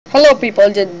Hello people,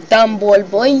 the dumb boy.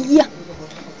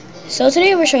 So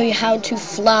today we'll show you how to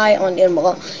fly on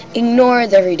Inball. Ignore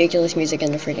the ridiculous music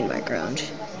in the freaking background.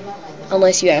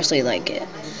 Unless you actually like it.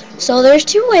 So there's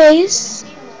two ways.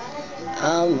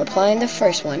 Applying the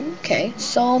first one. Okay,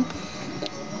 so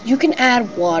you can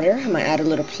add water. I'm gonna add a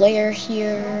little player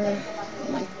here.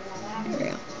 Come on. There we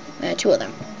go. Add two of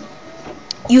them.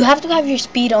 You have to have your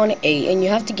speed on 8 and you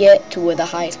have to get to where the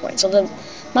highest point. So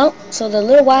the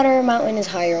little water mountain is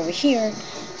higher over here.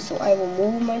 So I will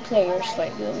move my player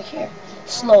slightly over here.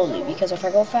 Slowly, because if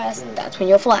I go fast, that's when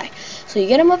you'll fly. So you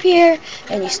get them up here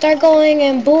and you start going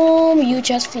and boom, you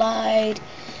just flied.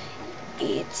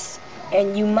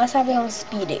 And you must have it on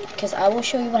speed 8 because I will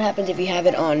show you what happens if you have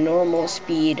it on normal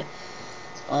speed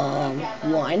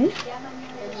 1.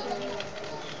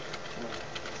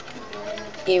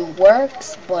 It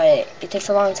works, but it takes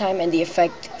a long time and the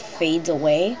effect fades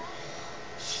away.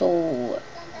 So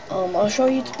I'll show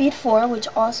you speed 4, which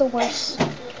also works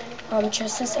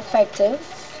just as effective,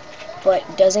 but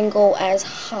doesn't go as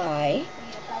high.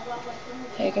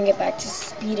 So you can get back to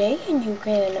speed 8 and you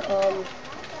can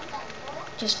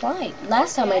just fly.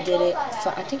 Last time I did it,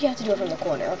 so I think you have to do it from the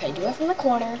corner. Okay, do it from the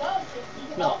corner.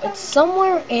 No, it's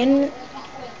somewhere in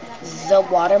the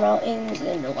water mountains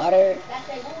and the water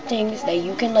things that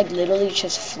you can like literally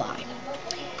just fly.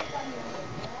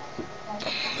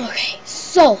 Okay,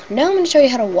 so now I'm going to show you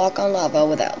how to walk on lava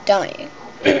without dying.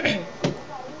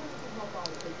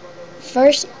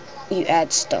 First, you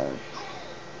add stone.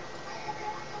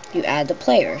 You add the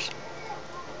players.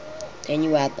 Then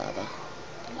you add lava.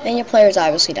 Then your players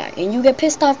obviously die. And you get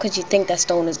pissed off because you think that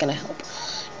stone is going to help.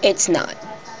 It's not.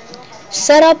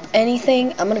 Set up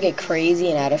anything. I'm going to get crazy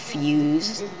and add a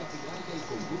fuse.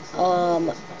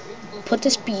 Put the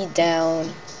speed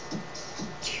down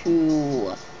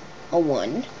to a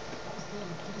 1.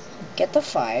 Get the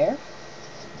fire.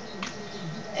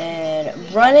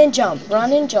 And run and jump,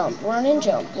 run and jump, run and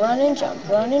jump, run and jump,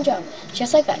 run and jump.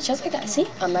 Just like that, just like that. See?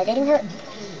 I'm not getting hurt.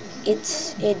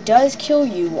 It does kill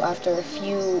you after a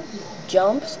few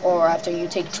jumps or after you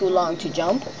take too long to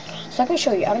jump. So I can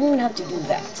show you. I don't even have to do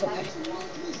that. Okay.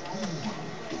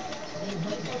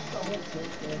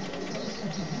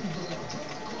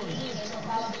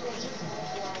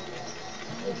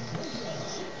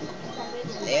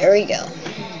 There we go.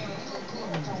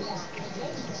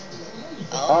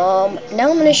 Now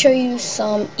I'm going to show you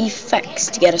some effects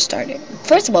to get us started.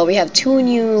 First of all, we have two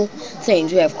new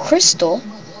things. We have Crystal.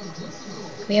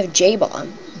 We have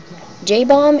J-Bomb.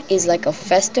 J-Bomb is like a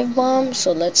festive bomb.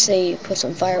 So let's say you put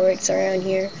some fireworks around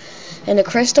here. And the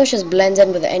crystal just blends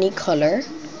in with any color.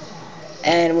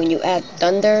 And when you add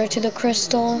thunder to the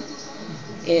crystal,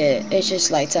 it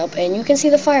just lights up. And you can see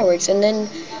the fireworks. And then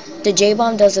the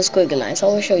J-Bomb does the squiggly line. So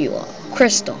I will show you all.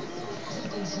 Crystal.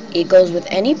 It goes with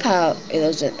any power. It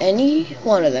goes with any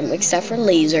one of them except for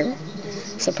laser.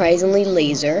 Surprisingly,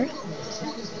 laser.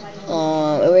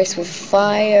 It works with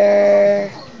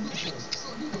fire.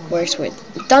 Works with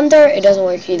thunder. It doesn't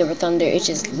work either with thunder. It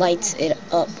just lights it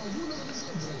up.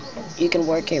 You can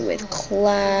work it with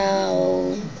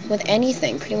cloud, with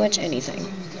anything, pretty much anything.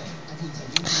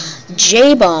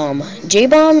 J-Bomb.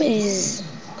 J-Bomb is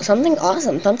something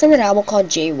awesome. Something that I will call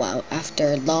J-Wow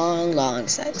after long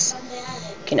sex.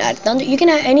 You can add thunder. You can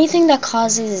add anything that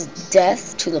causes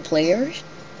death to the players.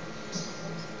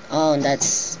 Oh, and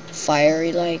that's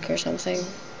fiery like or something.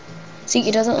 See,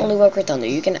 it doesn't only work with thunder.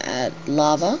 You can add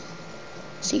lava.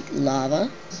 See,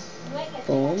 lava.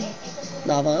 Boom.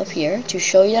 Lava up here to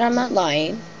show you that I'm not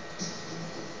lying.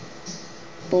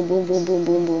 Boom, boom, boom, boom,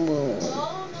 boom, boom, boom.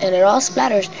 And it all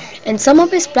splatters. And some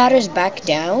of it splatters back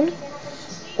down,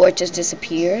 or it just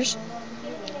disappears.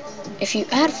 If you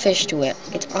add fish to it,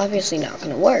 it's obviously not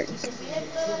going to work.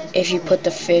 If you put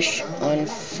the fish on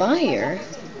fire,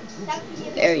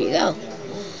 there you go.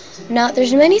 Now,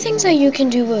 there's many things that you can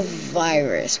do with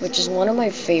virus, which is one of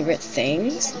my favorite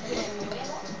things.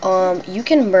 You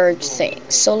can merge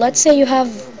things. So let's say you have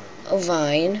a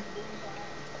vine.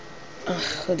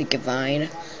 What do you get vine?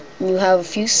 You have a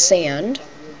few sand.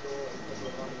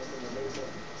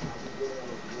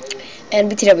 And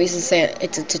BTW is a sand.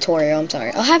 It's a tutorial. I'm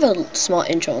sorry. I'll have a small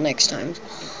intro next time.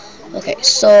 Okay,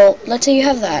 so let's say you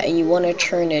have that and you want to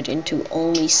turn it into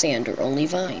only sand or only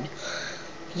vine.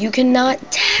 You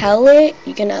cannot tell it.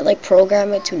 You cannot like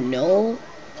program it to know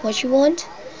what you want.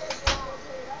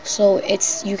 So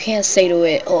you can't say to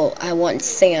it, oh, I want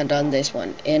sand on this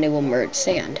one, and it will merge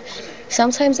sand.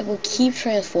 Sometimes it will keep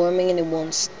transforming and it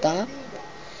won't stop.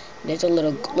 There's a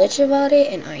little glitch about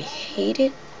it, and I hate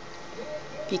it.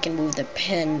 You can move the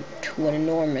pen to an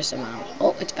enormous amount.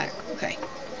 Oh, it's back. Okay.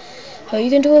 So you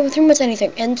can do it with pretty much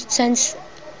anything. And since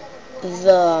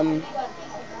the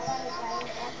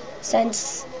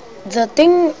since the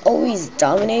thing always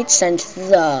dominates, since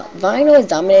the vine always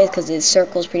dominates because it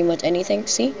circles pretty much anything.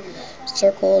 See,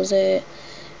 circles it.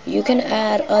 You can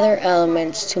add other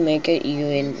elements to make it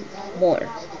even more.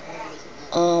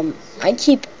 I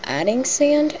keep adding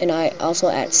sand, and I also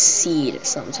add seed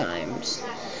sometimes.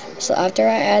 So after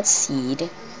I add seed,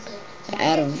 I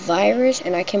add a virus,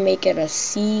 and I can make it a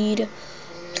seed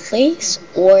place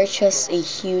or just a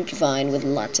huge vine with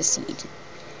lots of seed.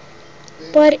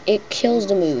 But it kills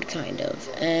the mood, kind of,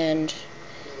 and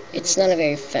it's not a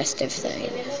very festive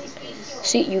thing.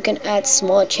 See, you can add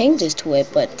small changes to it,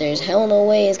 but there's hell no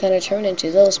way it's going to turn into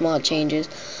those small changes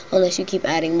unless you keep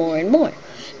adding more and more.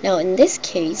 Now, in this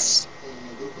case,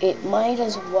 it might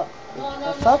as well... What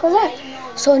the fuck was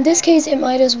that? So in this case, it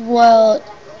might as well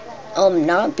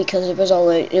not, because it was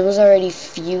already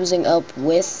fusing up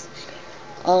with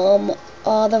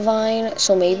the vine.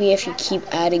 So maybe if you keep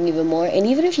adding even more, and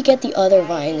even if you get the other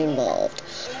vine involved.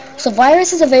 So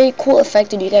virus is a very cool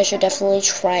effect that you guys should definitely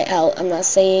try out. I'm not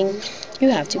saying you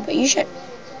have to, but you should.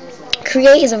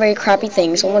 Create is a very crappy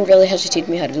thing. Someone really has to teach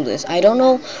me how to do this. I don't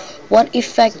know what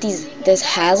effect this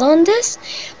has on this,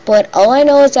 but all I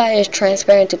know is that it's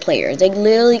transparent to players. They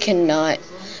literally cannot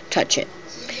touch it.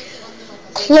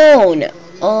 Clone.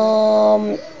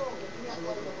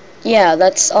 Yeah,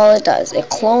 that's all it does. It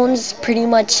clones pretty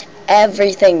much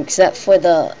everything except for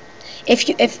the... If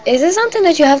is this something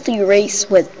that you have to erase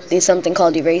with something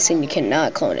called erase, and you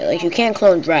cannot clone it. Like, you can't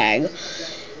clone drag.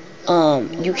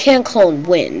 You can't clone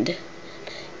wind.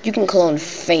 You can clone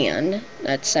fan.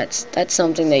 That's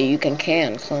something that you can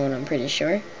clone, I'm pretty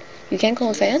sure. You can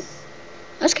clone fan?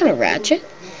 That's kind of ratchet.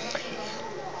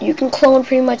 You can clone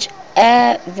pretty much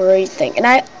everything. And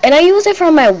I use it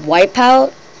for my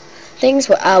wipeout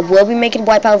things. I will be making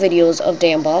wipeout videos of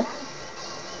Damball.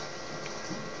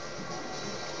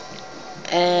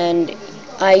 And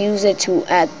I use it to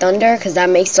add thunder because that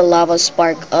makes the lava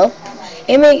spark up.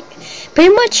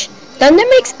 Pretty much thunder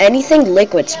makes anything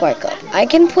liquid spark up. I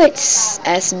can put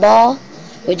S-ball,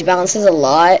 which bounces a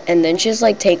lot, and then just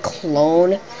like take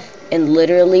clone and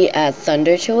literally add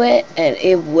thunder to it, and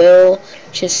it will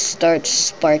just start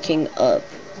sparking up.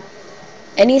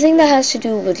 Anything that has to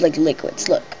do with like liquids.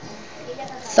 Look,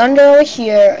 thunder over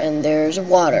here, and there's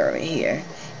water over here.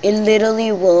 It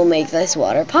literally will make this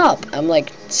water pop. I'm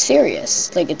like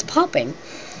serious, like it's popping.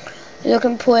 You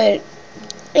can put,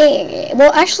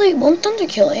 well actually, won't thunder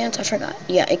kill ants? I forgot.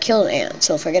 Yeah, it killed ants,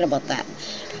 so forget about that.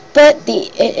 But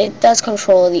it does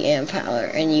control the ant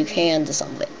power, and you can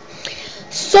dissolve it.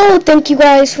 So thank you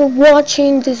guys for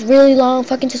watching this really long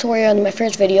fucking tutorial on my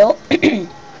first video.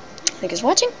 Thank you for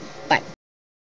watching.